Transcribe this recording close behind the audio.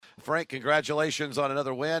Frank, congratulations on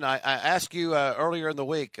another win. I asked you earlier in the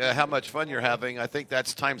week how much fun you're having. I think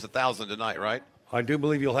that's times 1,000 tonight, right? I do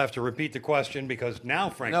believe you'll have to repeat the question because now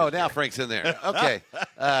Frank No, now Frank's in there. Okay.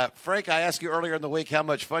 Frank, I asked you earlier in the week how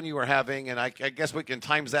much fun you were having, and I guess we can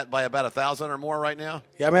times that by about 1,000 or more right now.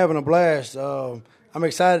 Yeah, I'm having a blast. I'm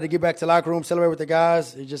excited to get back to the locker room, celebrate with the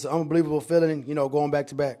guys. It's just an unbelievable feeling, going back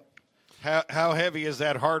to back. How heavy is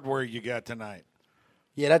that hardware you got tonight?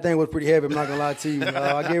 Yeah, that thing was pretty heavy. I'm not going to lie to you.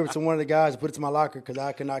 I gave it to one of the guys to put it to my locker because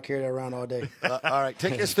I could not carry that around all day. All right,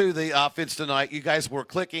 take us through the offense tonight. You guys were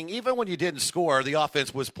clicking. Even when you didn't score, the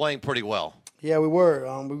offense was playing pretty well. Yeah, we were.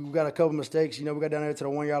 We got a couple mistakes. We got down there to the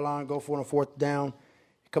 1-yard line, go for it on fourth down,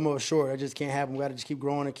 come up short. That just can't happen. We got to just keep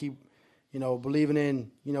growing and keep, believing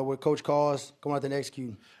in, what Coach calls, going out there and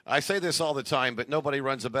executing. I say this all the time, but nobody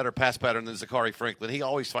runs a better pass pattern than Zachary Franklin. He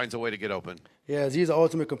always finds a way to get open. Yeah, he's the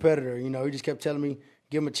ultimate competitor. He just kept telling me,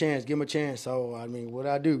 give him a chance, give him a chance. So, what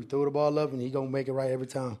I do, throw the ball up, and he's going to make it right every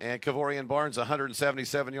time. And Kavorian Barnes,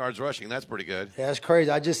 177 yards rushing. That's pretty good. Yeah, that's crazy.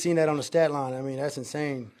 I just seen that on the stat line. That's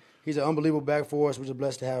insane. He's an unbelievable back for us. We're just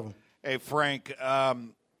blessed to have him. Hey, Frank, I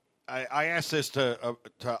asked this to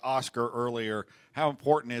Oscar earlier. How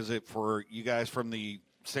important is it for you guys from the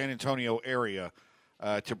San Antonio area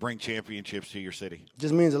to bring championships to your city? It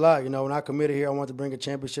just means a lot. When I committed here, I wanted to bring a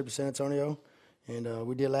championship to San Antonio. And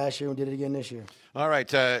we did last year and we did it again this year. All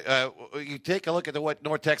right. You take a look at what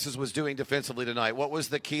North Texas was doing defensively tonight. What was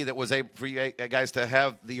the key that was able for you guys to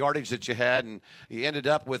have the yardage that you had? And you ended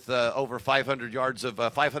up with over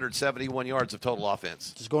 571 yards of total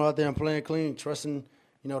offense. Just going out there and playing clean, trusting,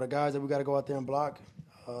 the guys that we got to go out there and block,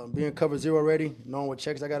 being cover zero ready, knowing what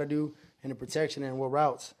checks I got to do and the protection and what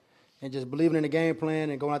routes. And just believing in the game plan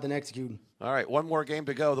and going out there and executing. All right, one more game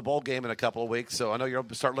to go, the bowl game in a couple of weeks. So I know you'll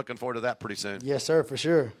start looking forward to that pretty soon. Yes, sir, for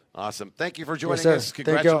sure. Awesome. Thank you for joining yes, us.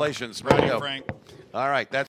 Congratulations. Thank you, Frank. All right, that's